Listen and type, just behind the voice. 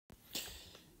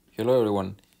Hello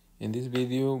everyone. In this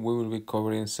video we will be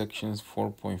covering sections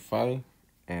 4.5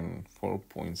 and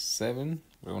 4.7.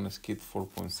 We're going to skip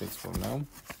 4.6 for now.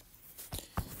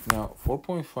 Now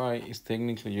 4.5 is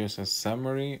technically just a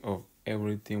summary of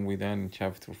everything we done in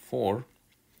chapter 4.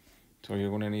 So you're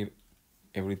going to need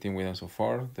everything we done so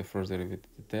far: the first derivative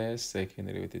test, second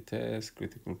derivative test,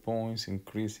 critical points,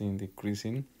 increasing,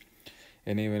 decreasing,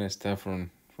 and even stuff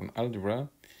from algebra.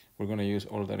 We're going to use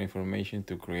all that information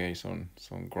to create some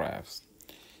graphs.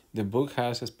 The book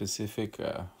has a specific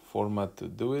format to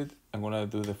do it. I'm going to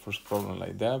do the first problem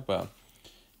like that, but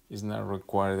it's not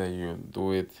required that you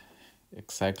do it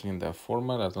exactly in that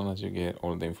format as long as you get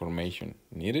all the information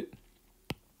needed.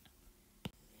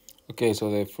 Okay, so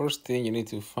the first thing you need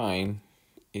to find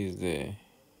is the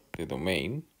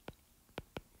domain.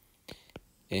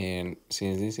 And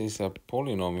since this is a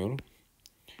polynomial,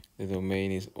 the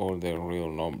domain is all the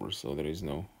real numbers, so there is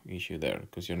no issue there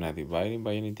because you're not dividing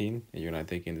by anything and you're not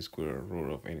taking the square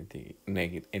root of anything,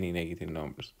 any negative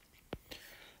numbers.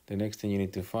 The next thing you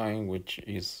need to find, which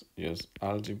is just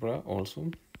algebra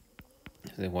also,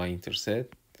 is the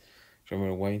y-intercept.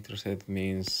 Remember, y-intercept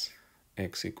means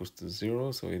x equals to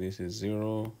 0, so this is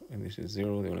 0 and this is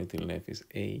 0. The only thing left is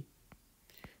a,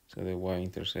 so the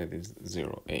y-intercept is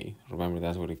 0, a. Remember,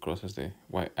 that's where it crosses the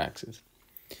y-axis.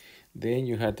 Then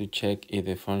you have to check if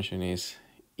the function is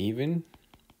even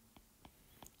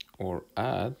or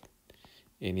odd.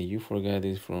 And if you forgot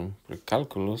this from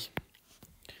pre-calculus,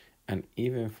 an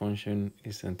even function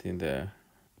is something that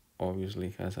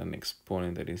obviously has an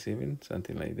exponent that is even,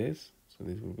 something like this. So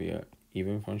this will be an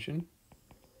even function.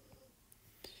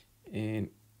 And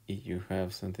if you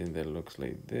have something that looks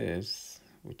like this,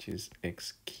 which is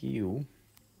x cubed,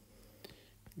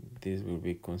 this will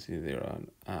be considered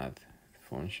an odd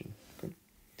function. Okay.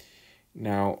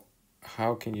 Now,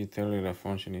 how can you tell that a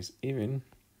function is even?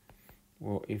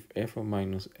 Well, if f of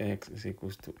minus x is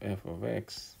equals to f of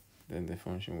x, then the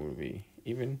function will be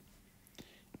even.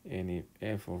 And if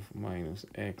f of minus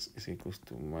x is equals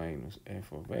to minus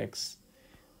f of x,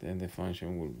 then the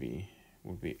function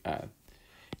will be odd.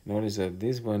 Notice that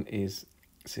this one is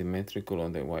symmetrical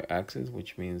on the y-axis,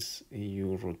 which means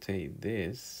you rotate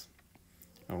this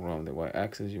around the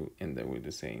y-axis, you end up with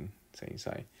the same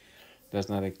side. That's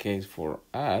not the case for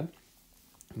odd,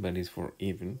 but it's for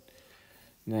even.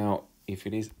 Now, if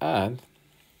it is odd,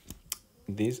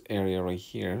 this area right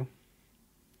here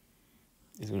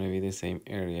is going to be the same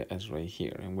area as right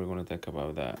here, and we're going to talk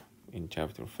about that in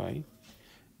chapter 5.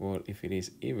 Well, if it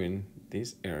is even,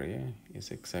 this area is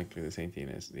exactly the same thing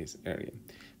as this area.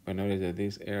 But notice that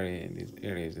this area and this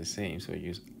area is the same, so you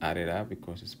just add it up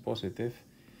because it's positive.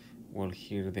 Well,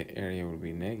 here the area will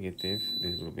be negative,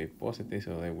 this will be positive,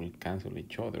 so they will cancel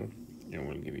each other and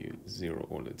will give you 0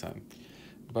 all the time.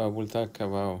 But we'll talk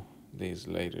about this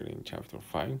later in chapter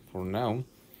 5. For now,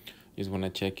 just want to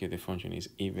check if the function is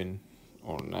even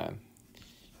or not,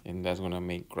 and that's going to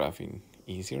make graphing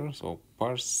easier. So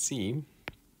part C,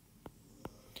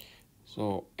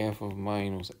 so f of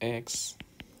minus x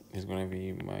is going to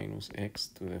be minus x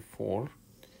to the 4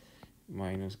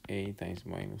 minus a times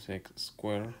minus x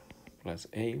squared plus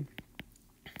a,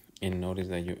 and notice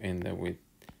that you end up with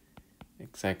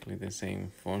exactly the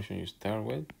same function you start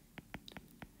with,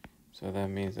 so that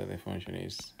means that the function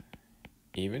is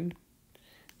even,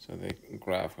 so the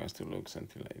graph has to look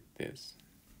something like this.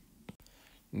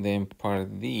 Then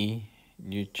part D,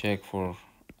 you check for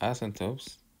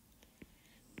asymptotes,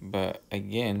 but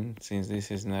again, since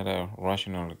this is not a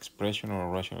rational expression or a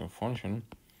rational function,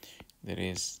 there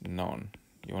is none.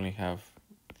 You only have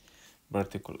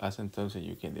vertical asymptotes that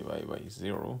you can divide by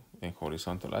 0, and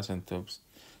horizontal asymptotes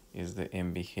is the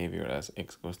end behavior as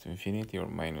x goes to infinity or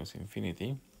minus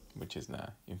infinity, which is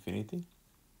not infinity,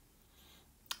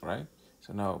 right?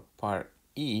 So now part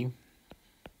E,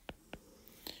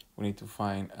 we need to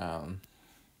find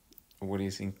what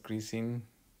is increasing,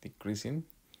 decreasing.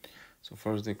 So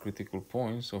first the critical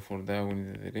point. So for that we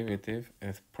need the derivative.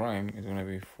 F prime is going to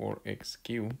be 4x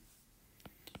cubed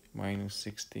minus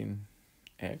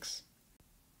 16x.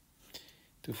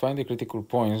 To find the critical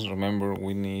points, remember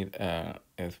we need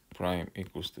f prime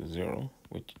equals to 0,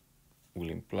 which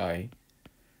will imply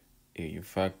if you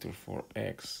factor for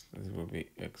x, this will be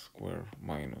x squared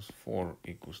minus 4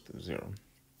 equals to 0,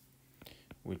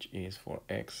 which is for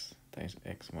x times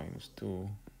x minus 2,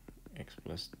 x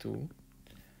plus 2.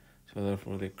 So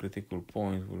therefore the critical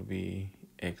points will be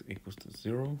x equals to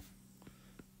 0,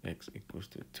 x equals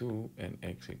to 2, and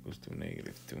x equals to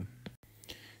negative 2.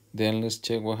 Then let's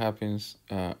check what happens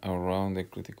around the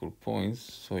critical points.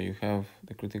 So you have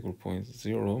the critical points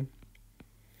 0,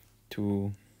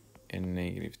 2, and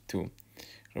negative 2.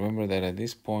 Remember that at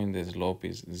this point the slope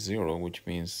is 0, which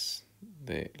means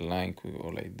the line could go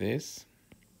like this.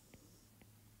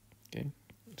 Okay,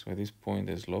 so at this point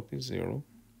the slope is 0,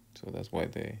 so that's why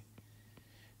the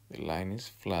line is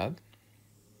flat.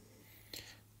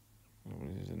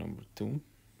 This is the number 2.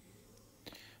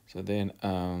 So then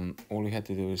all we have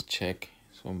to do is check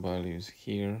some values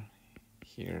here,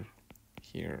 here,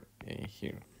 here, and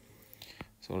here.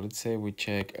 So let's say we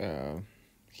check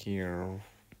here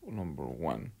number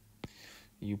 1.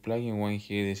 You plug in 1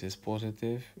 here, this is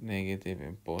positive, negative,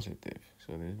 and positive.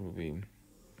 So this will be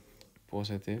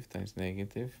positive times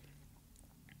negative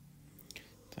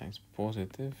times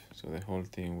positive. So the whole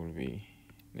thing will be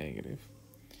negative.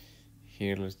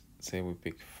 Here, let's say we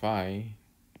pick phi,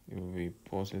 it will be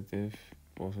positive,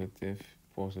 positive,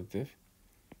 positive.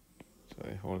 So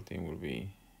the whole thing will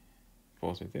be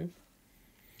positive.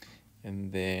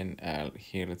 And then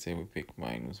here, let's say we pick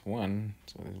 -1,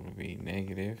 so this will be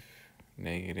negative,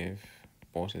 negative,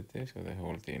 positive, so the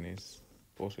whole thing is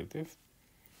positive.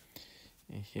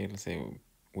 And here, let's say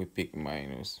we pick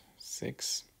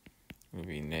 -6, it will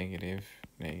be negative,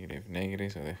 negative,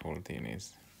 negative, so the whole thing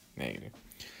is negative.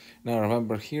 Now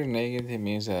remember, here negative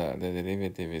means the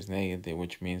derivative is negative,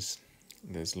 which means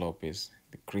the slope is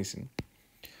decreasing.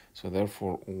 So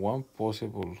therefore, one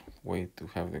possible way to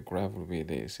have the graph will be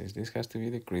this. Is this has to be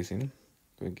decreasing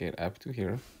to get up to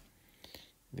here.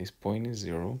 This point is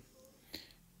 0.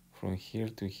 From here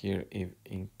to here, it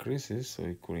increases, so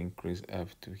it could increase up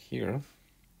to here.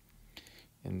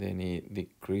 And then it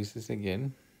decreases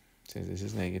again, since this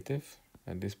is negative.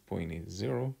 At this point is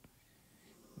 0.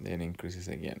 Then increases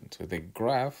again. So the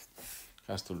graph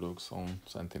has to look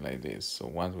something like this. So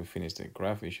once we finish the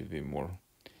graph, it should be more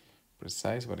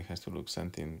precise, but it has to look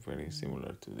something very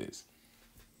similar to this.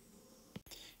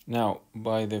 Now,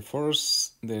 by the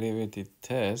first derivative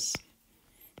test,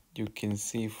 you can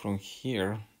see from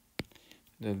here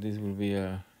that this will be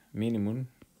a minimum,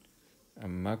 a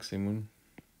maximum,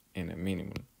 and a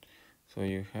minimum. So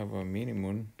you have a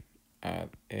minimum at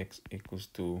x equals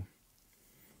to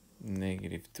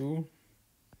 -2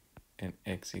 and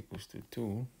x equals to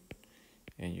 2,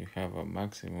 and you have a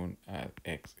maximum at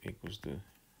x equals to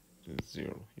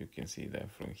 0. You can see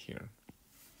that from here.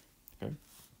 Okay.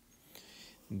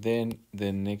 Then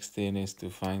the next thing is to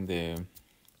find the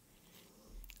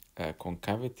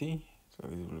concavity. So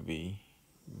this will be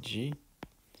G.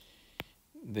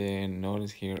 Then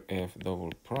notice here f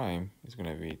double prime is going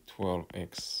to be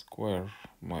 12x squared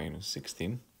minus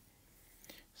 16.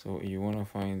 So if you want to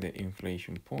find the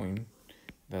inflation point,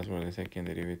 that's where the second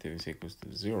derivative is equals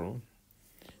to 0.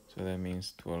 So that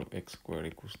means 12x squared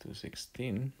equals to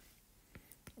 16,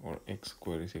 or x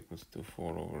squared is equals to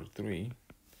 4/3,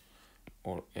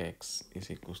 or x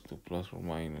is equals to plus or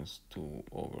minus 2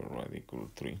 over radical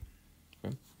 3.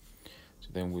 Okay. So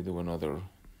then we do another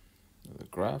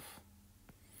graph.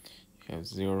 You have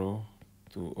 0,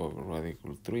 2 over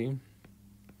radical 3,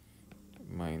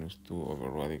 minus 2 over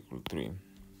radical 3.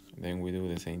 And then we do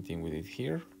the same thing we did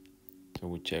here. So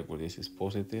we check where this is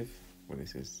positive, where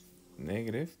this is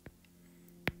negative.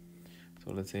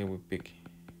 So let's say we pick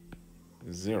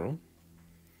 0.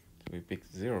 So we pick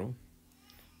 0.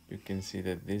 You can see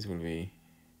that this will be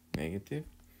negative.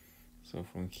 So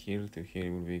from here to here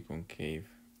it will be concave,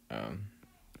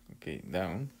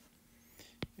 down.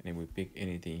 And if we pick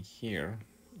anything here,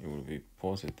 it will be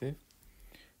positive.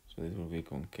 So this will be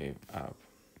concave up.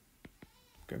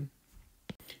 Okay.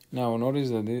 Now notice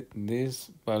that this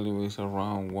value is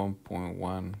around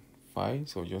 1.15.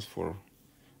 So just for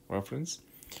reference.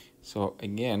 So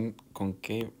again,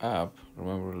 concave up,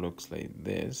 remember, looks like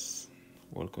this,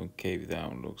 while concave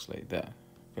down looks like that.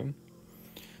 Okay.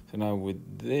 So now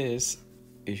with this,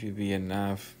 it should be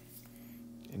enough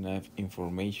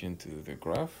information to the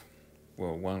graph.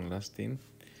 Well, one last thing,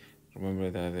 remember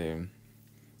that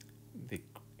the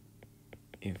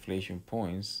inflation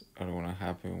points are going to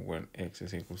happen when x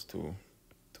is equals to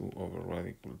 2 over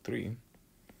radical 3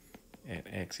 and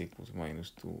x equals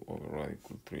 -2 over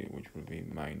radical 3, which will be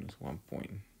minus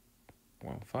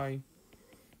 1.15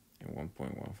 and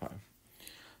 1.15.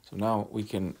 So now we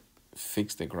can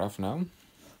fix the graph now.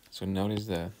 So notice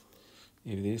that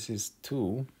if this is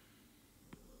 2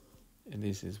 and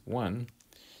this is 1,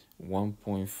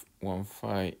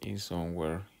 1.15 is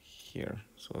somewhere here.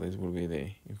 So this will be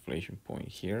the inflation point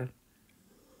here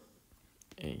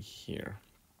and here.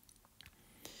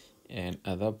 And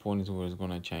at that point is where it's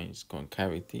going to change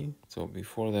concavity. So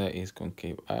before that is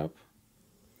concave up.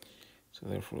 So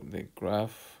therefore the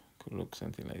graph could look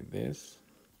something like this.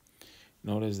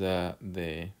 Notice that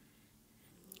the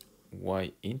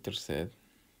y-intercept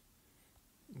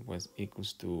was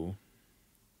equals to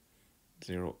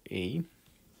 0a.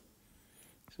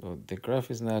 So the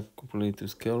graph is not completely to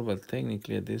scale, but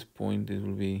technically at this point this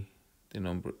will be the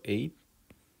number 8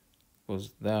 goes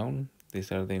down.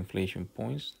 These are the inflation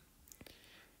points,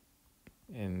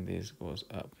 and this goes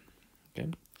up.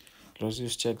 Okay, let's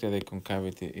just check that the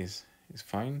concavity is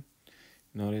fine.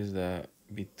 Notice that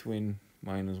between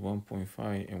minus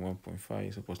 1.5 and 1.5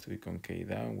 is supposed to be concave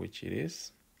down, which it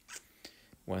is.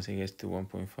 Once it gets to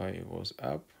 1.5, it goes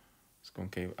up, it's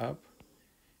concave up,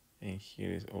 and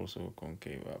here is also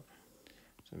concave up.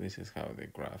 So this is how the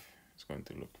graph is going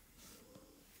to look.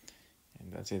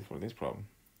 And that's it for this problem.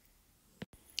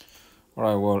 All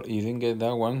right, well, you didn't get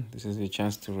that one. This is the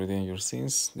chance to redeem your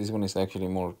sins. This one is actually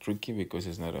more tricky because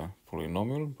it's not a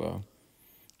polynomial, but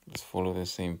let's follow the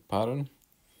same pattern.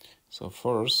 So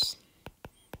first,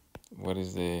 what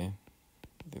is the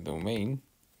domain?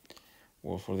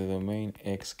 Well, for the domain,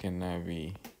 x cannot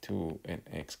be 2 and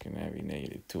x cannot be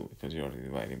negative 2 because you're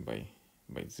dividing by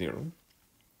 0.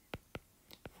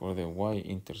 For the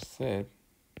y-intercept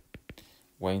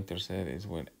is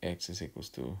when x is equals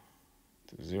to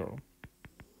 0.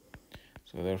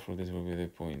 So therefore, this will be the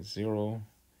point 0,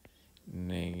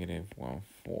 negative 1,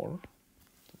 4.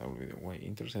 So that will be the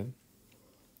y-intercept.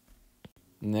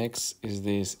 Next is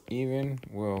this even.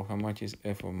 Well, how much is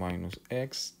f of minus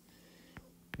x?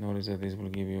 Notice that this will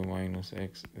give you minus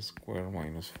x squared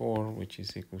minus 4, which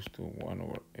is equals to 1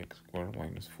 over x squared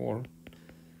minus 4.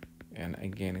 And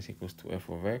again, it's equals to f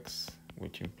of x,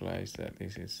 which implies that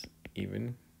this is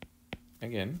even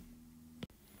again.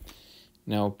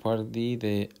 Now, part D,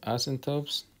 the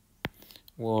asymptotes.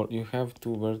 Well, you have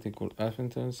two vertical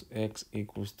asymptotes, x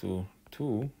equals to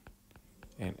 2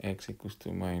 and x equals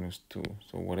to minus 2.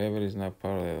 So whatever is not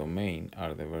part of the domain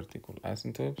are the vertical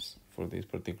asymptotes for this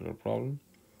particular problem.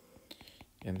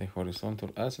 And the horizontal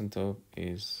asymptote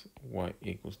is y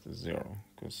equals to 0.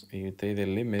 Because if you take the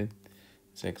limit,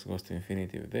 as x goes to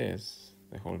infinity of this,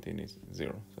 the whole thing is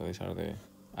 0. So these are the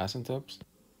asymptotes.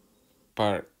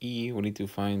 Part E, we need to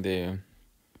find the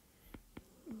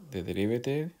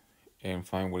derivative and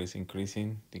find what is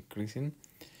increasing, decreasing.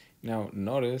 Now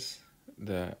notice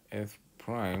the f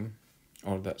prime,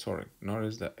 or that, sorry,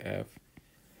 notice that f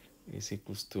is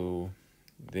equals to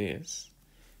this,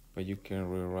 but you can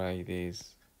rewrite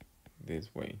this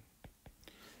way.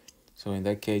 So in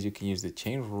that case, you can use the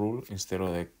chain rule instead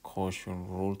of the quotient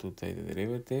rule to take the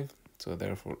derivative. So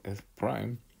therefore, f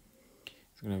prime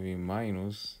is going to be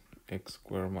minus x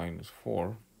squared minus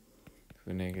 4 to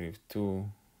the negative 2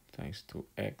 times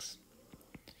 2x,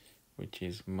 which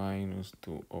is minus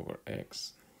 2 over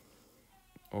x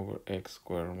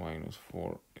squared minus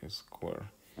 4 squared.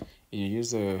 If you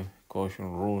use the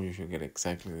quotient rule, you should get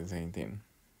exactly the same thing.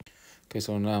 Okay,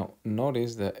 so now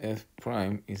notice that f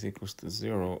prime is equals to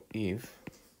 0 if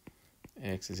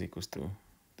x is equals to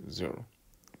 0.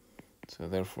 So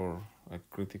therefore, a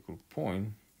critical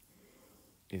point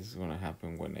is going to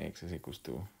happen when x is equals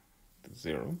to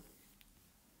 0.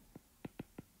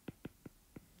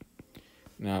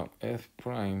 Now, f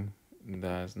prime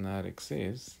does not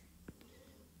exist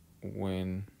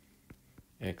when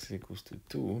x equals to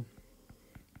 2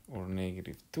 or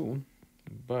negative 2,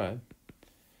 but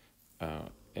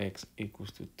x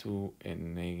equals to 2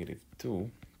 and negative 2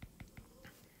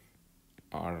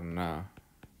 are not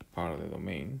part of the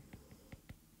domain.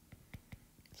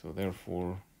 So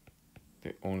therefore,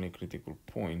 the only critical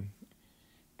point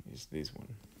is this one,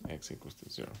 x equals to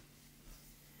 0.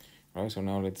 All right, so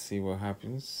now let's see what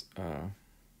happens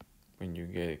when you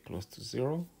get it close to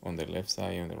 0 on the left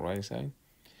side and the right side.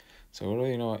 So we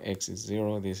already know x is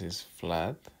 0, this is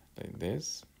flat, like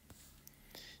this.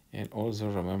 And also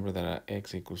remember that at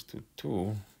x equals to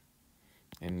 2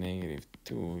 and negative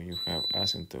 2, you have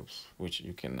asymptotes, which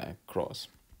you cannot cross.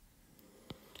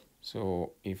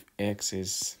 So if x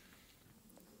is,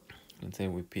 let's say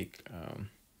we pick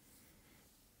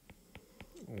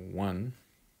 1,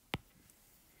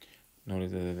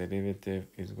 notice that the derivative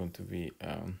is going to be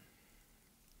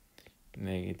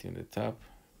negative in the top.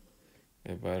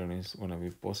 The bottom is going to be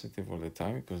positive all the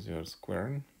time because you are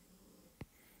squaring.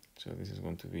 So this is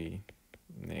going to be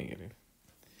negative,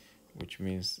 which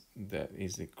means that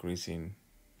is decreasing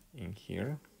in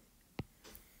here.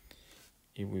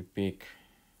 If we pick,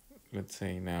 let's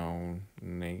say now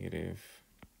negative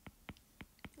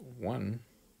 1,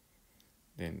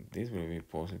 then this will be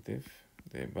positive.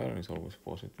 The bottom is always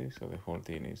positive, so the whole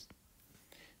thing is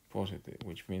positive,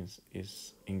 which means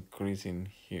it's increasing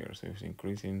here. So it's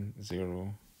increasing,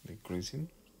 0, decreasing.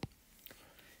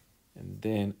 And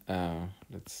then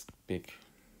let's pick,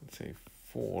 let's say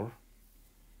 4.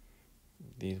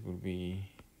 This will be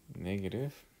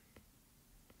negative.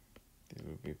 This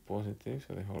will be positive,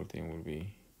 so the whole thing will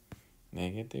be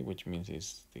negative, which means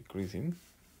it's decreasing.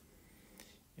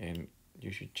 And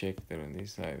you should check that on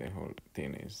this side the whole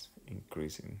thing is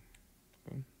increasing,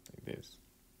 okay? Like this,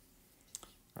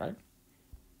 right?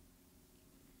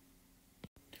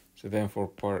 So then for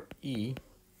part E,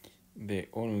 the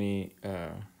only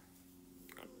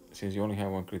since you only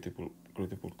have one critical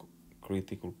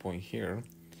point here,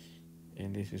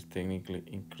 and this is technically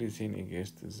increasing, it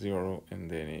gets to 0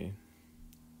 and then it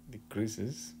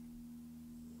decreases,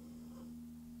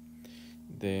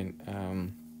 then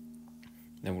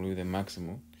that will be the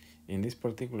maximum. In this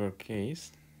particular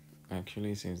case,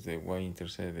 actually, since the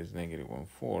y-intercept is negative 1,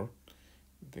 4,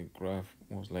 the graph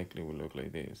most likely will look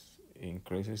like this. It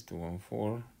increases to 1,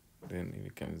 4, then it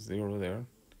becomes 0 there,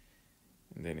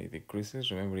 and then it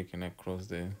decreases. Remember, you cannot cross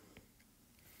the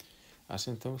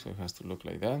asymptote, so it has to look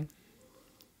like that.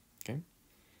 Okay,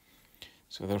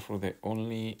 so therefore the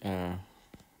only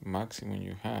maximum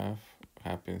you have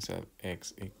happens at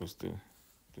x equals to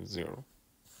 0.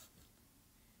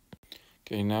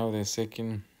 Okay, now the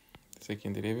second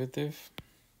derivative,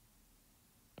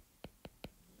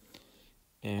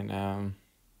 and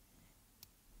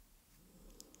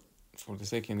for the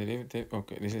second derivative,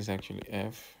 okay, this is actually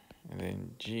f and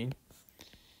then g.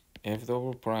 F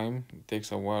double prime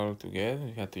takes a while to get.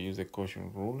 You have to use the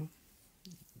quotient rule.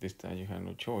 This time you have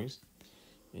no choice,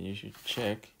 and you should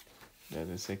check that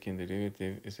the second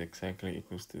derivative is exactly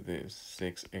equals to this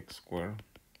 6x squared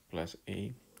plus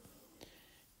a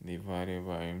divided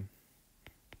by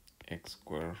x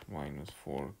squared minus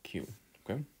 4q.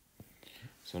 Okay,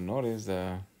 so notice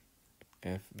that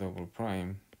f double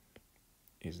prime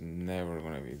is never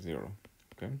going to be 0,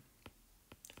 okay,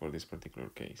 for this particular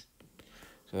case.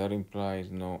 So that implies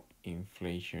no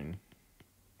inflation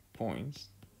points,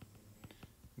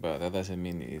 but that doesn't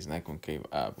mean it's not concave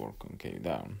up or concave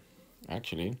down.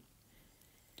 Actually,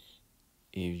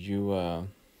 if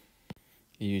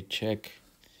you check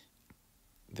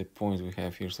the points we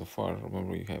have here so far,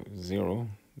 remember you have 0,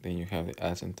 then you have the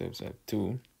asymptotes at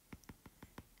 2,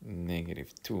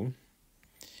 -2.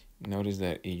 Notice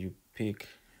that if you pick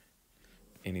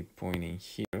any point in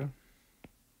here,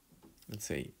 let's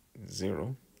say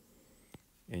 0,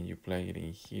 and you plug it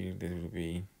in here, this will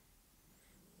be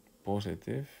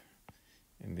positive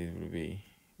and this will be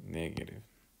negative.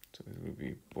 So this will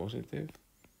be positive,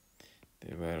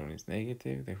 the bottom is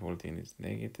negative, the whole thing is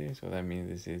negative, so that means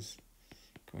this is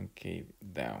concave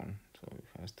down, so it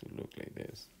has to look like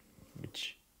this,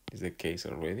 which is the case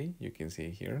already. You can see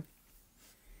here.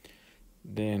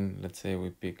 Then let's say we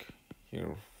pick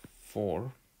here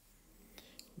 4,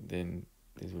 then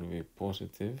this will be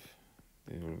positive,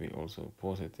 this will be also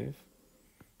positive,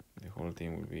 the whole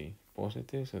thing will be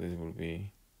positive, so this will be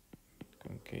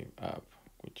concave up,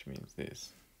 which means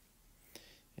this,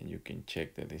 and you can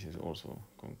check that this is also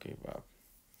concave up.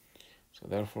 So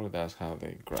therefore that's how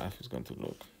the graph is going to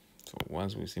look. So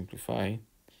once we simplify,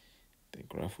 the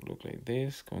graph will look like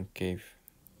this, concave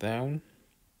down,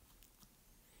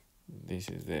 this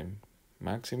is the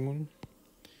maximum,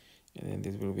 and then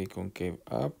this will be concave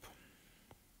up,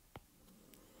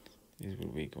 this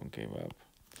will be concave up,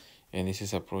 and this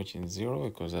is approaching 0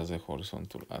 because that's the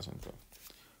horizontal asymptote.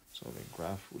 So the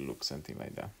graph will look something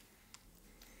like that.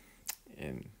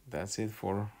 And that's it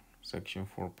for section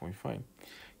 4.5.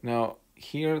 Now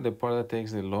here the part that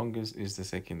takes the longest is the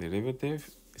second derivative,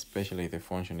 especially if the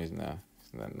function is not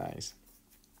nice.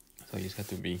 So you just have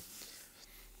to be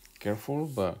careful,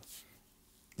 but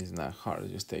it's not hard.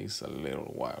 It just takes a little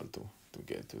while to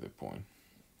get to the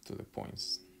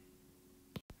points.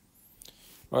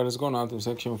 All right, let's go now to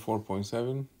section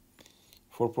 4.7.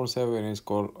 4.7 is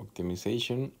called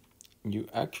optimization. You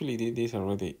actually did this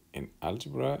already in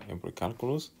algebra and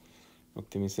precalculus.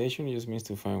 Optimization just means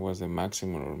to find what's the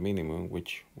maximum or minimum,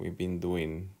 which we've been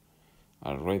doing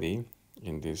already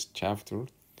in this chapter.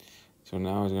 So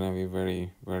now it's going to be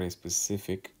very, very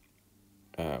specific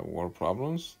word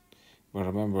problems. But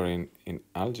remember in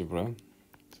algebra,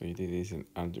 so you did this in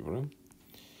algebra,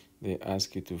 they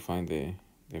ask you to find the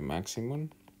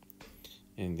maximum,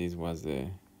 and this was the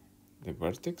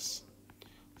vertex.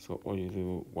 So all you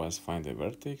do was find the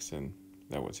vertex, and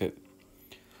that was it.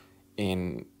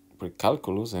 In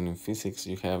precalculus and in physics,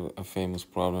 you have a famous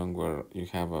problem where you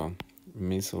have a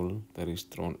missile that is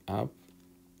thrown up,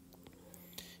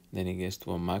 then it gets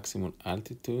to a maximum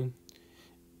altitude,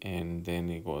 and then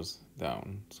it goes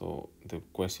down. So the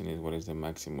question is, what is the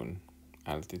maximum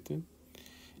altitude?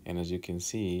 And as you can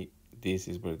see, this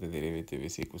is where the derivative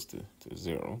is equals to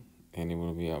 0, and it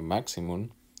will be a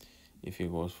maximum if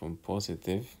it goes from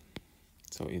positive.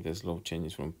 So if the slope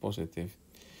changes from positive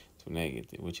to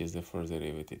negative, which is the first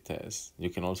derivative test. You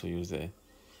can also use the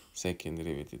second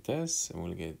derivative test, and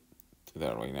we'll get to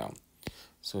that right now.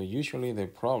 So usually the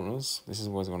problems, this is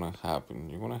what's going to happen.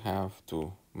 You're going to have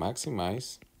to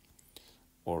maximize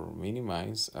or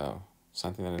minimize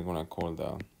something that I'm going to call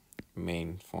the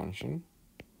main function.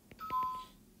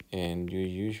 And you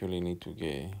usually need to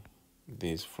get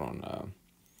this from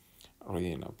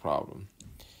reading a problem.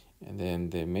 And then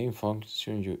the main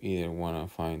function, you either want to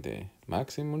find the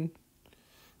maximum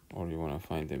or you want to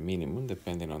find the minimum,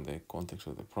 depending on the context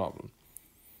of the problem.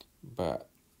 But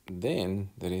then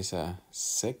there is a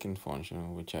second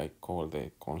function, which I call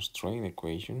the constraint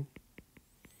equation.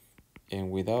 And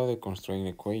without the constraint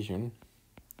equation,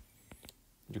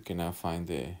 you cannot find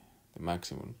the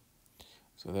maximum.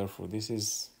 So therefore, this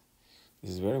is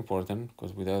very important,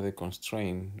 because without the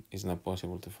constraint, it's not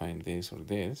possible to find this or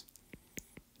this.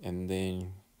 And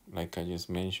then, like I just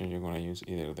mentioned, you're going to use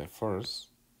either the first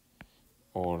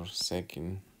or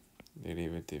second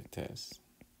derivative test.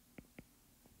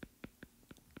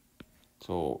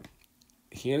 So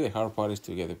here the hard part is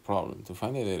to get the problem. To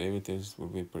find the derivatives will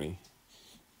be pretty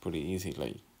easy,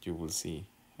 like you will see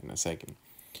in a second.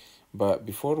 But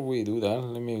before we do that,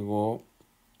 let me go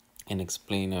and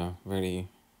explain a very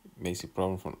basic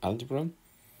problem from algebra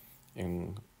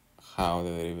and how the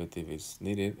derivative is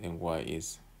needed and why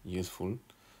it's useful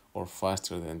or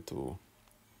faster than to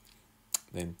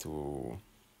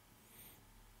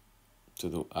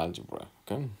do algebra.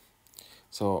 Okay,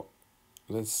 so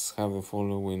let's have the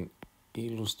following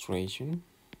illustration.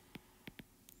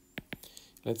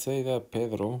 Let's say that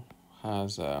Pedro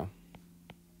has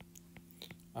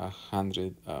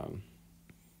 100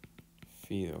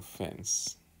 feet of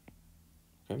fence.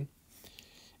 Okay,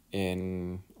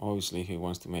 and obviously he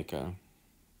wants to make a,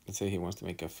 let's say he wants to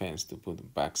make a fence to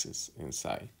put boxes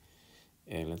inside,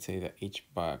 and let's say that each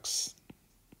box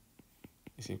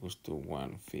is equals to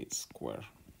 1 feet square.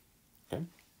 Okay,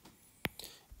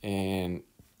 and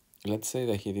let's say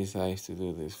that he decides to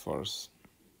do this first.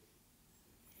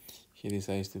 He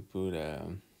decides to put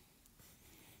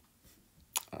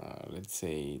let's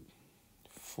say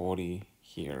 40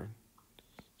 here.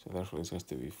 So therefore it has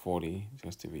to be 40, it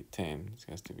has to be 10,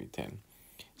 it has to be 10.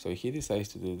 So if he decides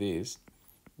to do this,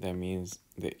 that means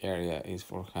the area is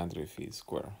 400 feet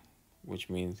square, which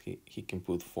means he can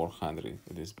put 400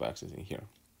 of these boxes in here.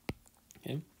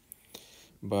 Okay?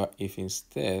 But if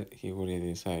instead he would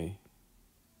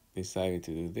decided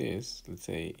to do this, let's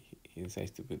say he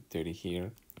decides to put 30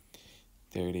 here,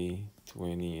 30,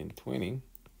 20, and 20.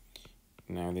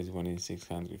 Now this one is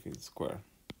 600 feet square.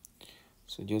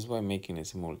 So just by making a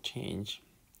small change,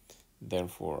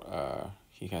 therefore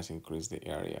he has increased the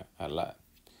area a lot.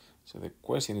 So the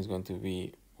question is going to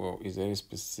be, well, is there a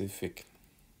specific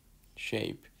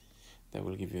shape that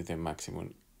will give you the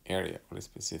maximum area or the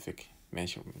specific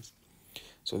measurements?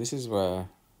 So this is where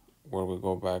we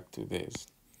go back to this.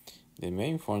 The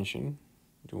main function,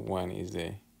 the one is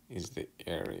the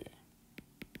area.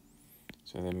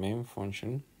 So the main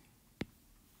function,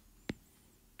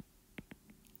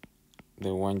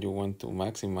 the one you want to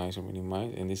maximize or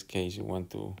minimize, in this case you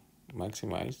want to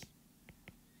maximize,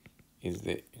 is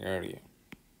the area.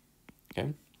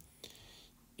 Okay,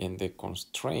 and the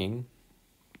constraint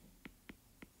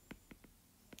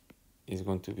is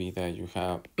going to be that you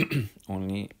have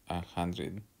only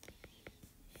 100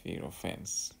 feet of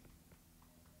fence,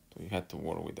 so you have to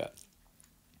work with that.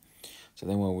 So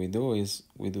then what we do is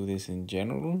we do this in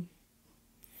general.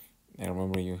 And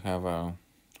remember, you have a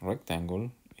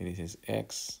rectangle. This is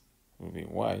x, will be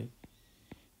y.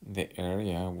 The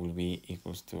area will be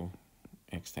equals to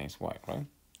x times y, right?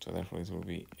 So therefore this will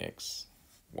be x,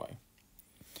 y.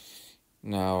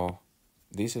 Now,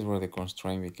 this is where the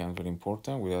constraint becomes very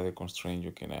important. Without the constraint,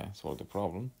 you cannot solve the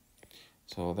problem.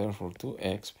 So therefore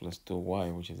 2x plus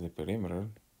 2y, which is the perimeter,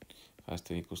 has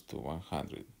to equals to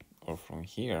 100. Or from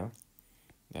here,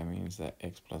 that means that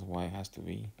x plus y has to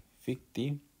be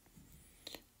 50,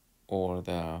 or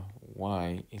the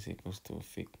y is equals to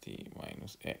 50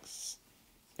 minus x.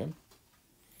 Okay,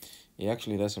 it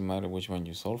actually doesn't matter which one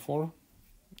you solve for.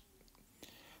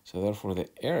 So therefore the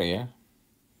area,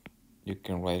 you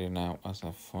can write it now as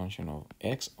a function of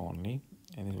x only,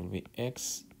 and it will be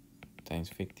x times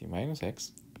 50 minus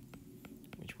x,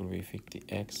 which will be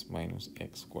 50x minus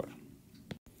x squared.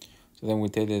 So then we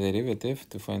take the derivative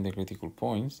to find the critical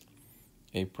points.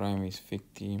 A prime is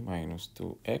 50 minus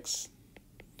 2x.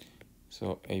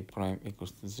 So a prime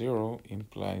equals to 0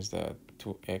 implies that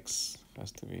 2x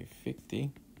has to be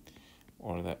 50,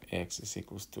 or that x is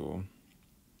equals to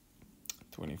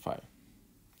 25.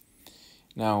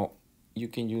 Now, you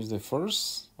can use the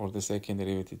first or the second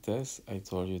derivative test. I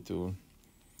told you to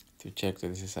check that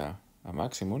this is a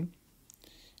maximum.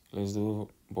 Let's do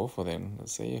both of them.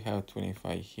 Let's say you have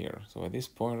 25 here. So at this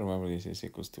point, remember this is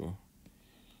equals to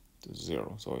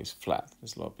 0. So it's flat. The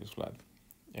slope is flat.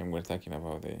 And we're talking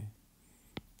about the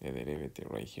derivative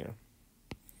right here.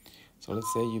 So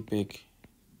let's say you pick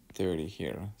 30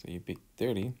 here. So you pick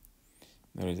 30.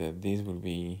 Notice that this will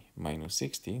be minus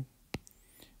 60.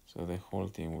 So the whole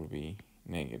thing will be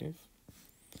negative.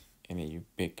 And if you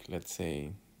pick, let's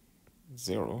say,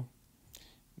 0,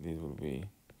 this will be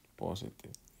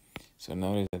positive. So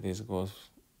notice that this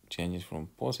changes from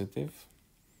positive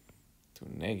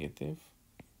to negative.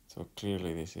 So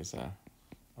clearly this is a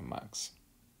max.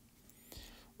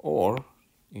 Or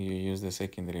you use the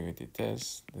second derivative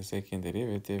test. The second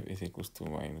derivative is equals to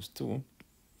minus 2,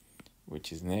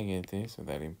 which is negative. So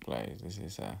that implies this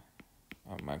is a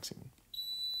maximum.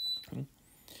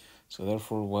 So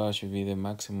therefore, what should be the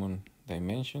maximum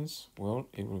dimensions? Well,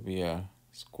 it will be a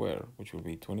square, which will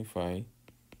be 25,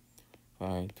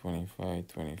 5, 25,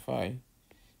 25.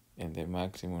 And the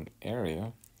maximum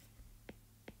area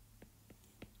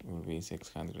will be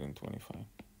 625.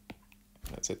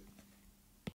 That's it.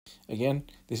 Again,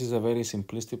 this is a very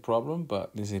simplistic problem,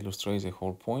 but this illustrates the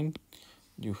whole point.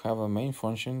 You have a main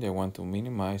function that you want to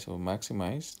minimize or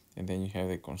maximize, and then you have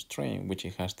the constraint, which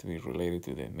it has to be related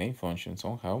to the main function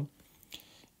somehow.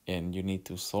 And you need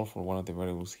to solve for one of the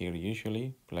variables here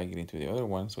usually, plug it into the other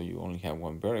one, so you only have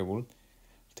one variable.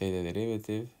 Take the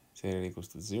derivative, set it equals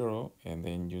to 0, and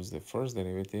then use the first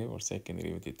derivative or second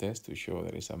derivative test to show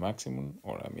that it's a maximum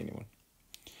or a minimum.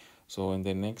 So in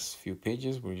the next few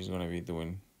pages, we're just going to be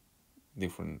doing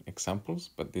different examples,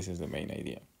 but this is the main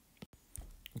idea.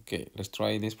 Okay, let's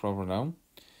try this problem now.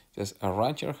 It says a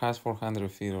rancher has 400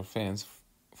 feet of fence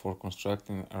for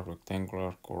constructing a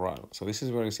rectangular corral. So this is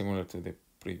very similar to the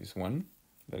previous one.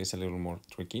 That is a little more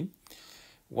tricky.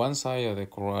 One side of the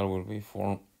corral will be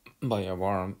formed by a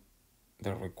barn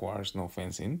that requires no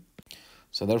fencing.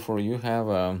 So therefore you have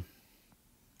a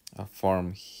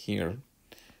farm here.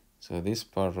 So this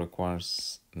part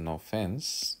requires no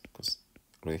fence because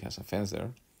it already has a fence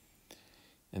there.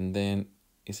 And then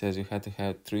it says you have to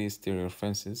have 3 exterior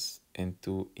fences and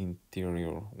 2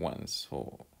 interior ones.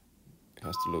 So it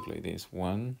has to look like this: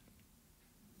 1,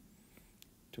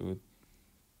 2,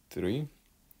 3,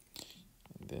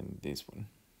 and then this one.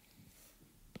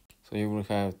 So you will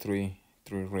have three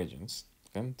regions.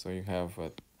 Okay, so you have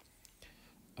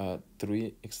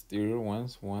 3 exterior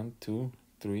ones, 1, 2,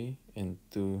 3, and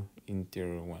 2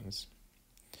 interior ones.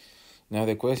 Now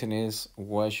the question is,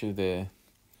 what should the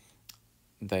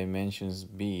dimensions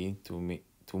be to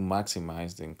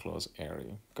maximize the enclosed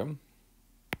area? Okay.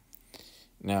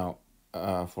 Now,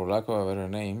 for lack of a better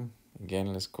name,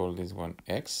 again, let's call this one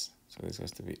X. So this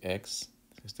has to be X.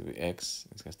 This has to be X.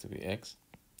 This has to be X.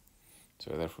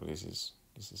 So therefore, this is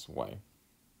Y.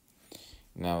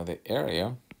 Now the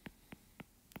area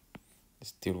is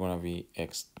still gonna be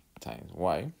X times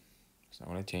Y. It's not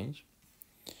gonna change.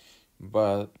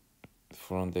 But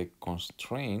from the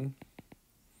constraint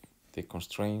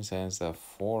says that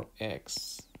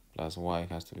 4x plus y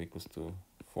has to be equals to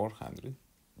 400,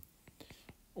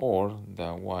 or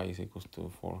that y is equals to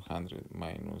 400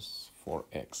 minus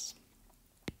 4x.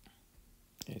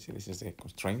 Okay, so this is the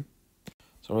constraint.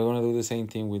 So we're going to do the same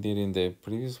thing we did in the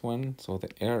previous one. So the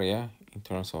area in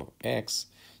terms of x,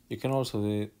 you can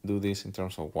also do this in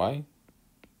terms of y,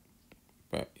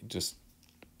 but it just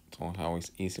somehow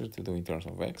it's easier to do in terms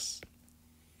of x.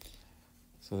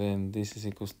 So then this is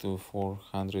equals to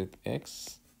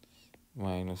 400x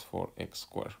minus 4x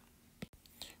squared.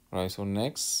 Right, so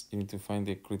next you need to find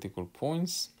the critical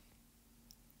points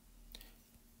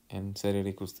and set it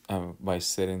equals to, by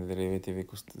setting the derivative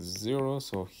equals to 0.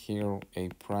 So here a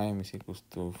prime is equals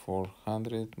to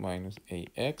 400 minus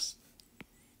ax.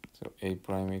 So a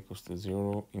prime equals to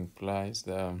 0 implies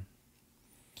that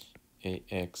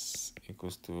ax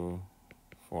equals to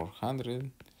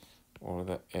 400, or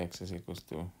that x is equals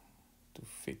to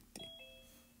 50.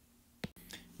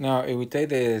 Now, if we take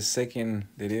the second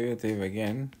derivative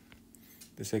again,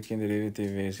 the second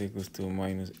derivative is equals to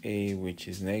minus a, which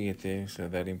is negative, so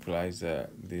that implies that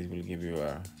this will give you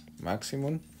a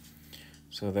maximum.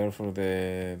 So therefore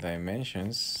the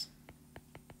dimensions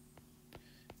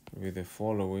will be the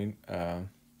following. We're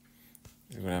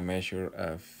going to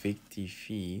measure 50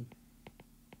 feet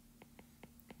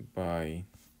by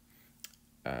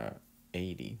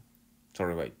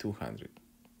 200.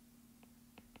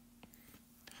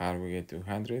 How do we get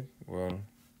 200? Well,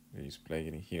 we just plug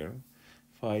it in here.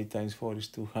 5 times 4 is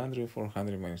 200.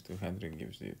 400 minus 200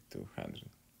 gives you 200.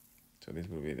 So this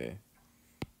will be the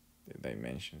the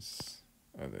dimensions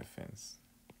of the fence.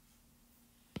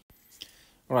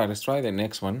 All right, let's try the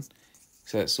next one.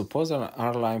 So suppose an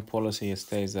airline policy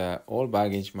states that all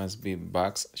baggage must be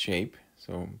box shape,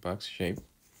 so box shape,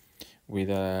 with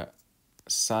a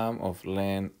sum of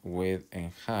length, width,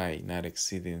 and height not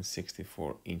exceeding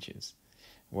 64 inches.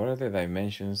 What are the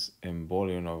dimensions and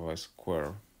volume of a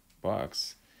square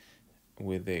box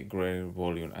with the greater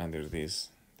volume under these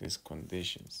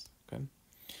conditions? Okay.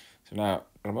 So now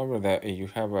remember that if you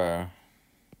have a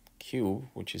cube,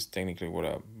 which is technically what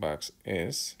a box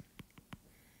is,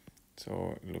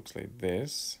 so it looks like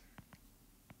this.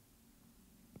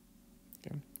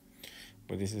 Okay.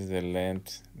 But this is the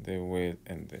length, the width,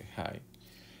 and the height.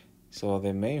 So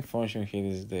the main function here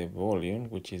is the volume,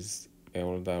 which is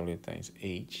LW times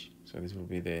H. So this will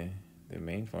be the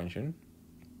main function.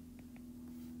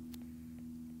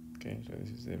 Okay, so this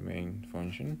is the main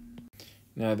function.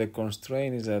 Now the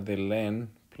constraint is that the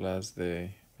length plus the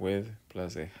width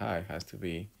plus the height has to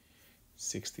be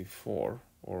 64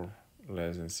 or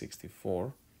less than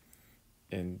 64.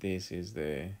 And this is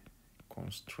the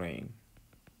constraint.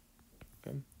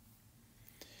 Okay.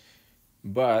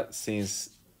 But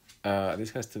since this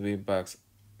has to be box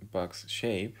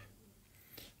shape,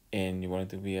 and you want it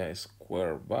to be a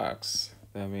square box,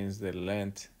 that means the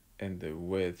length and the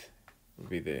width will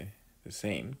be the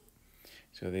same.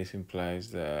 So this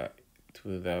implies that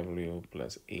 2W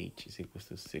plus H is equals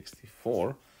to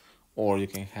 64, or you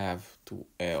can have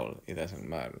 2L, it doesn't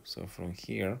matter. So from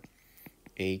here,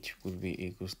 H will be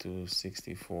equals to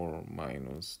 64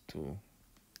 minus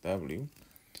 2W.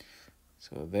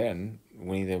 So then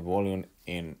we need the volume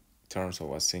in terms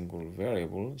of a single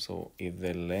variable. So if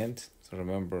the length, so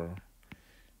remember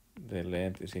the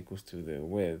length is equals to the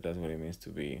width, that's what it means to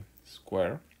be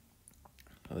square.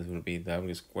 So this will be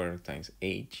W squared times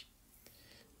H,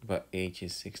 but H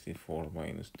is 64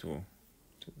 minus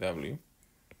 2W.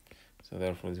 So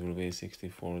therefore this will be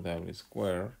 64W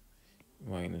squared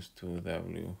minus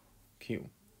 2W cubed.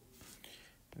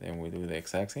 Then we do the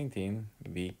exact same thing,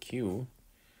 BQ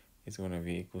is going to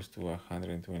be equals to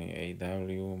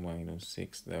 128W minus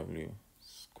 6W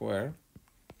squared.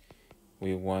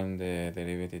 We want the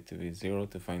derivative to be 0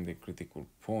 to find the critical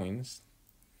points.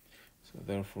 So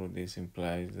therefore this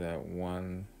implies that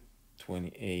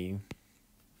 128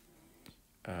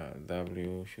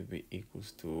 W should be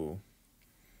equals to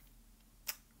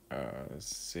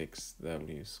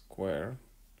 6W squared.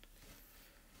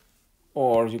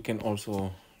 Or you can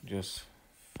also just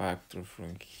factor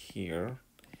from here.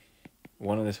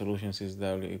 One of the solutions is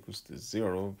W equals to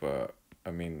 0, but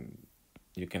I mean,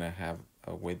 you cannot have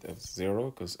a width of 0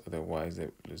 because otherwise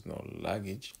there is no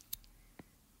luggage.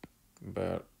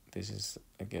 But this is,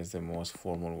 I guess, the most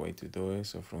formal way to do it.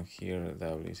 So from here,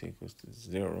 W is equals to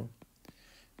 0,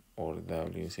 or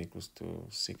W is equals to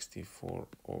 64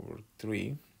 over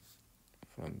 3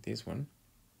 from this one,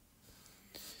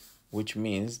 which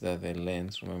means that the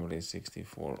length, remember, is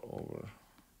 64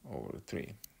 over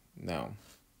 3. Now,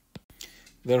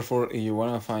 therefore, if you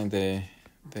want to find the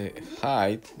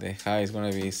height is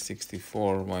going to be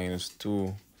 64 minus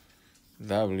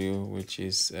 2W, which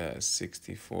is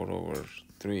 64 over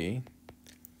 3.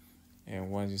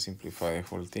 And once you simplify the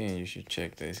whole thing, you should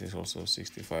check that this is also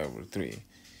 65 over 3,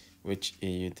 which, if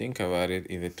you think about it,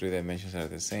 if the three dimensions are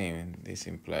the same, this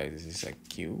implies this is a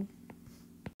cube.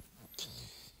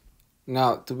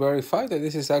 Now, to verify that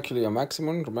this is actually a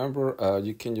maximum, remember,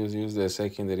 you can just use the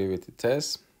second derivative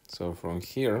test. So from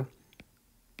here,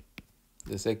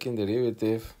 the second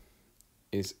derivative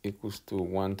is equals to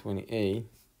 128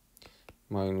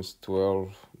 minus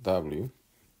 12W.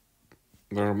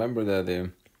 But remember that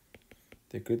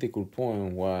the critical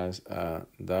point was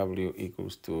W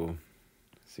equals to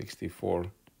 64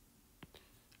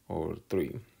 over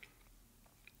 3.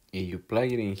 If you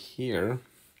plug it in here,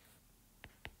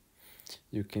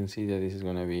 you can see that this is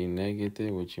going to be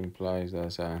negative, which implies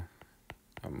that's a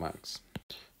max.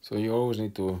 So you always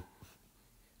need to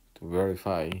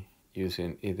verify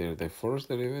using either the first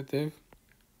derivative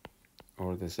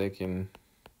or the second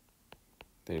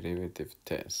derivative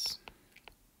test.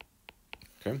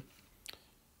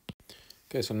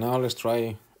 Okay, so now let's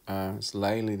try a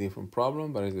slightly different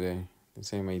problem, but it's the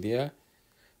same idea.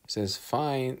 It says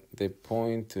find the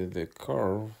point to the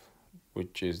curve,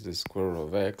 which is the square root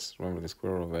of x. Remember, the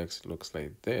square root of x looks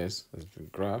like this, that's the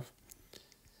graph,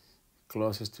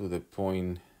 closest to the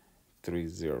point 3,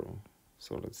 0.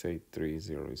 So let's say 3,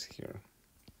 0 is here.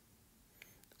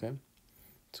 Okay,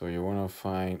 so you want to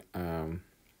find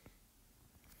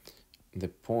the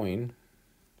point,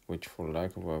 which for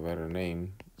lack of a better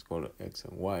name, it's called x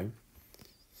and y.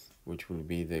 which will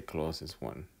be the closest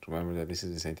one. Remember that this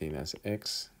is the same thing as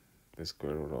x, the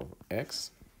square root of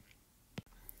x.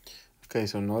 Okay,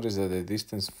 so notice that the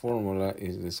distance formula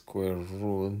is the square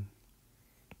root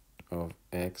of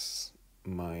x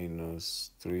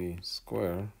minus 3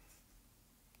 square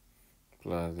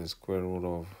plus the square root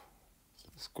of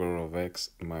x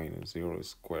minus 0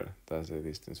 square. That's the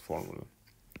distance formula.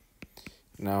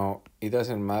 Now, it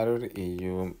doesn't matter if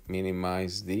you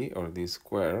minimize d or d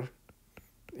square,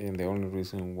 and the only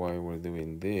reason why we're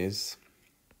doing this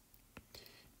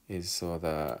is so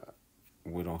that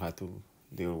we don't have to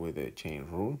deal with the chain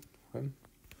rule. Okay?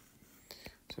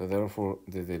 So therefore,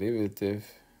 the derivative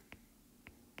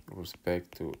with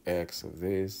respect to x of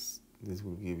this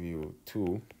will give you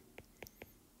 2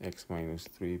 x minus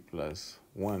 3 plus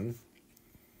 1,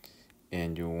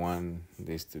 and you want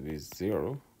this to be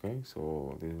 0. Okay,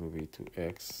 so this will be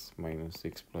 2x minus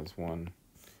 6 plus 1.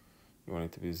 You want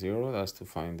it to be 0. That's to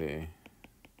find the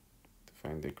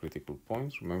critical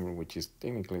points, remember, which is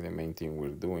technically the main thing we're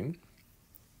doing.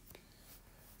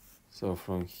 So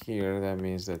from here, that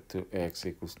means that 2x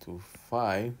equals to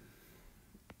 5,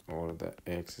 or that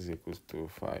x is equals to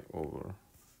 5 over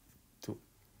 2.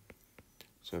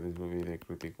 So this will be the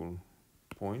critical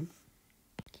point.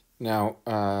 Now,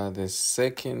 the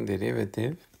second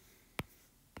derivative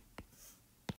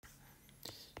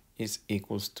is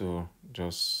equals to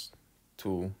just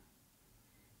 2x.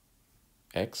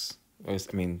 I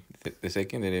mean, the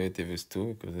second derivative is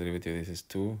 2, because the derivative this is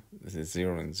 2, this is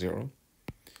 0 and 0,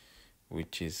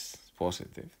 which is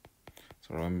positive.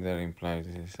 So remember that implies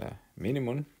this is a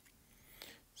minimum.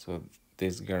 So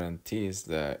this guarantees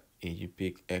that if you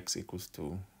pick x equals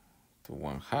to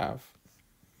 1/2,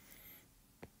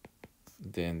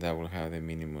 then that will have the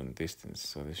minimum distance.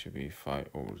 So this should be 5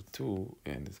 over 2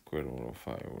 and the square root of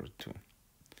 5 over 2.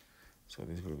 So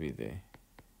this will be the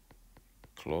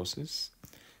closest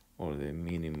or the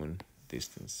minimum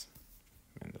distance.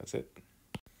 And that's it.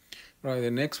 Right,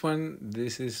 the next one,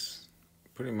 this is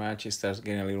pretty much, it starts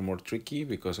getting a little more tricky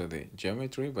because of the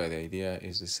geometry, but the idea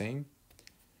is the same.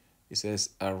 It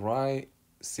says a right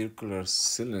circular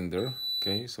cylinder.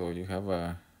 Okay, so you have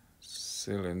a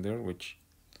cylinder which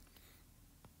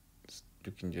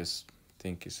you can just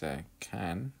think is a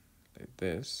can, like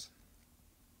this.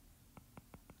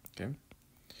 Okay,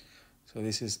 so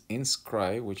this is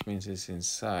inscribed, which means it's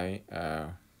inside a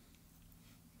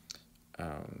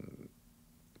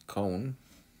cone,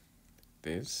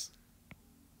 this.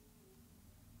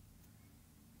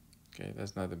 Okay,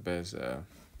 that's not the best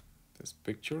this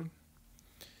picture.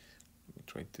 Let me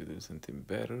try to do something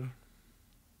better.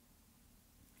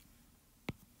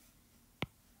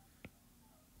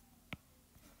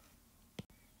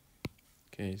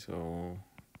 Okay, so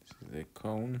this is the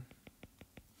cone,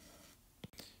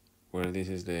 where this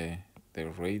is the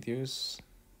radius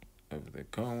of the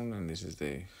cone, and this is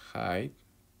the height.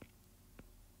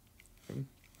 Okay.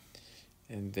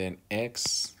 And then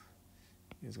x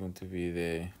is going to be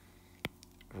the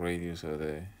radius of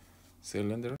the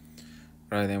cylinder.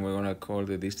 Right, then we're gonna call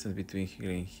the distance between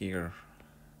here and here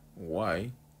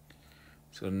y.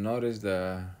 So notice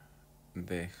the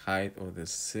height of the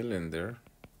cylinder,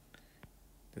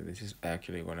 that this is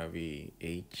actually gonna be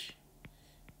h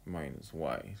minus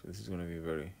y. So this is gonna be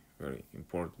very, very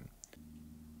important,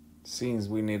 since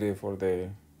we need it for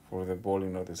the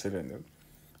volume of the cylinder.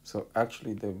 So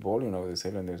actually the volume of the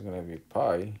cylinder is gonna be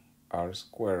pi r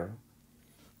squared,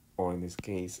 or in this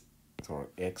case, sorry,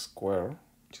 x squared,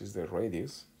 which is the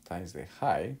radius, times the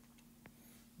height.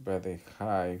 But the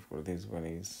height for this one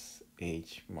is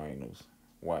h minus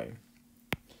y.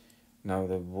 Now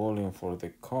the volume for the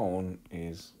cone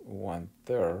is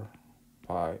 1/3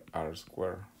 pi r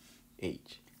squared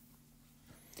h.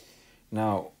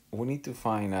 Now we need to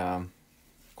find a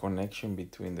connection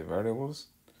between the variables,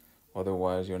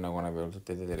 otherwise you're not going to be able to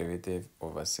take the derivative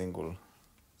of a single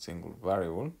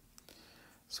variable.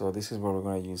 So this is where we're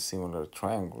going to use similar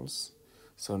triangles.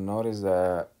 So notice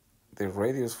that the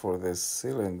radius for the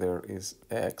cylinder is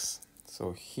x.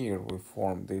 So here we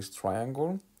form this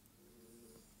triangle,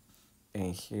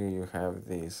 and here you have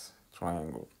this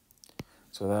triangle.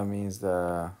 So that means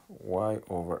that y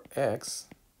over x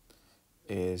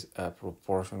is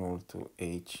proportional to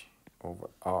h over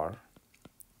r,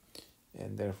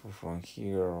 and therefore from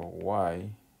here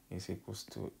y is equals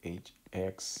to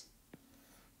hx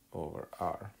over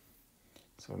r.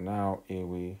 So now if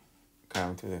we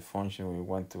come to the function we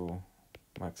want to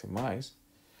maximize,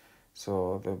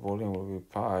 so the volume will be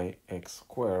pi x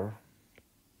squared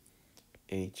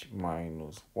h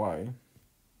minus y,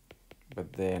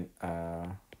 but then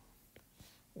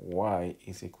y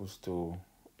is equals to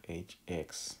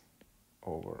hx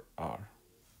over r.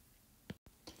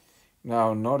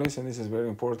 Now notice, and this is very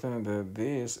important, that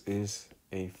this is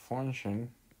a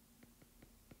function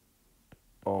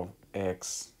of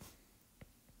x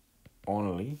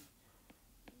only,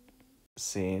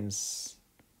 since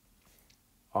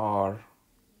r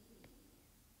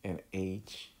and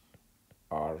h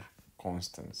are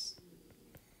constants,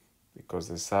 because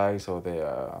the size of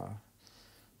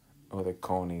the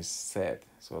cone is set,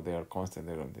 so they are constant,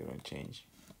 they don't change.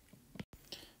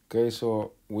 Okay,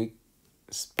 so we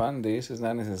expand this, it's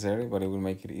not necessary, but it will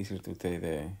make it easier to take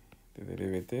the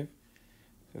derivative.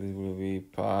 So this will be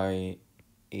pi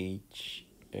h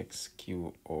x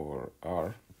cubed over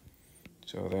r.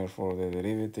 So therefore the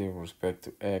derivative with respect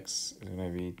to x is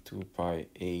going to be 2 pi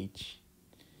h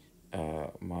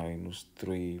minus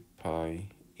 3 pi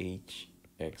h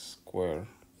x squared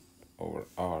over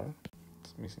r.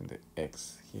 It's missing the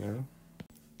x here.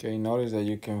 Okay, notice that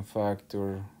you can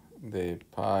factor the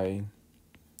pi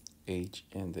h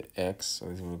and the x, so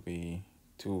this will be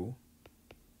 2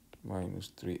 minus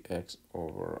 3x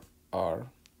over r.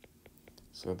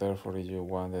 So therefore, if you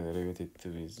want the derivative to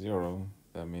be 0,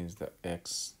 that means that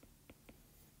x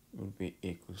will be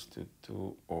equals to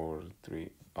 2 over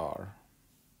 3r.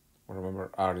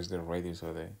 Remember, r is the radius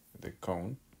of the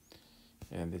cone,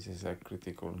 and this is a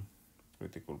critical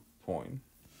point.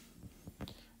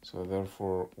 So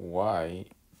therefore, y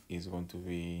is going to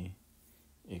be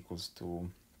equals to,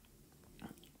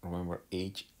 remember,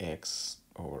 hx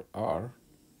over r,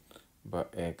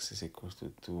 but x is equals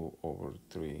to 2 over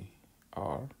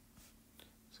 3r.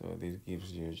 So this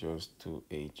gives you just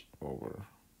 2h over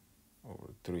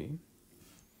 3.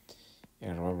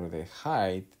 And remember, the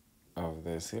height of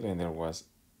the cylinder was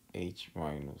h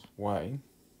minus y.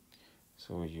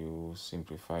 So you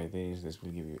simplify this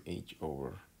will give you h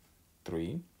over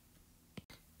 3.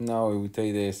 Now we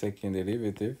take the second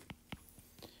derivative.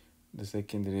 The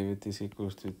second derivative is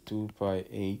equals to 2 pi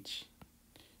h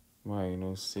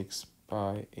minus 6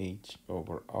 pi h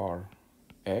over r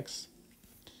x.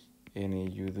 And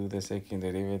if you do the second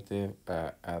derivative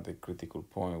at the critical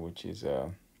point, which is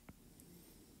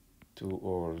 2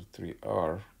 over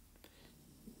 3r,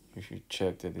 you should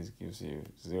check that this gives you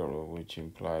 0, which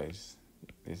implies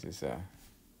this is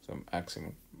some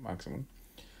maximum.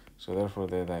 So therefore,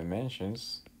 the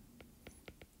dimensions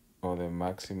or the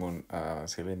maximum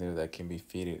cylinder that can be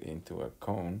fitted into a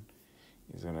cone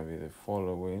is going to be the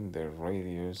following. The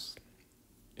radius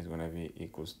is going to be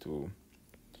equals to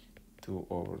 2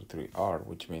 over 3r,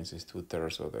 which means it's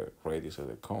 2/3 of the radius of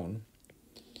the cone,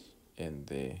 and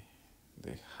the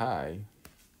height,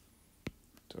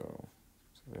 so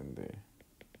then the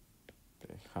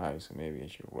height, so maybe I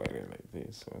should write it like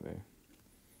this. So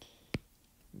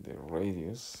the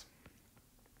radius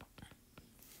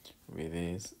will be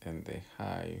this, and the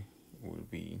height will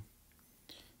be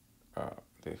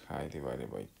the height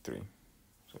divided by 3.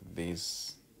 So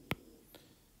this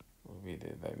will be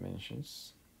the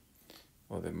dimensions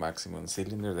or the maximum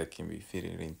cylinder that can be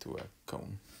fitted into a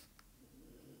cone.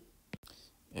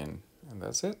 And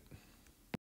that's it.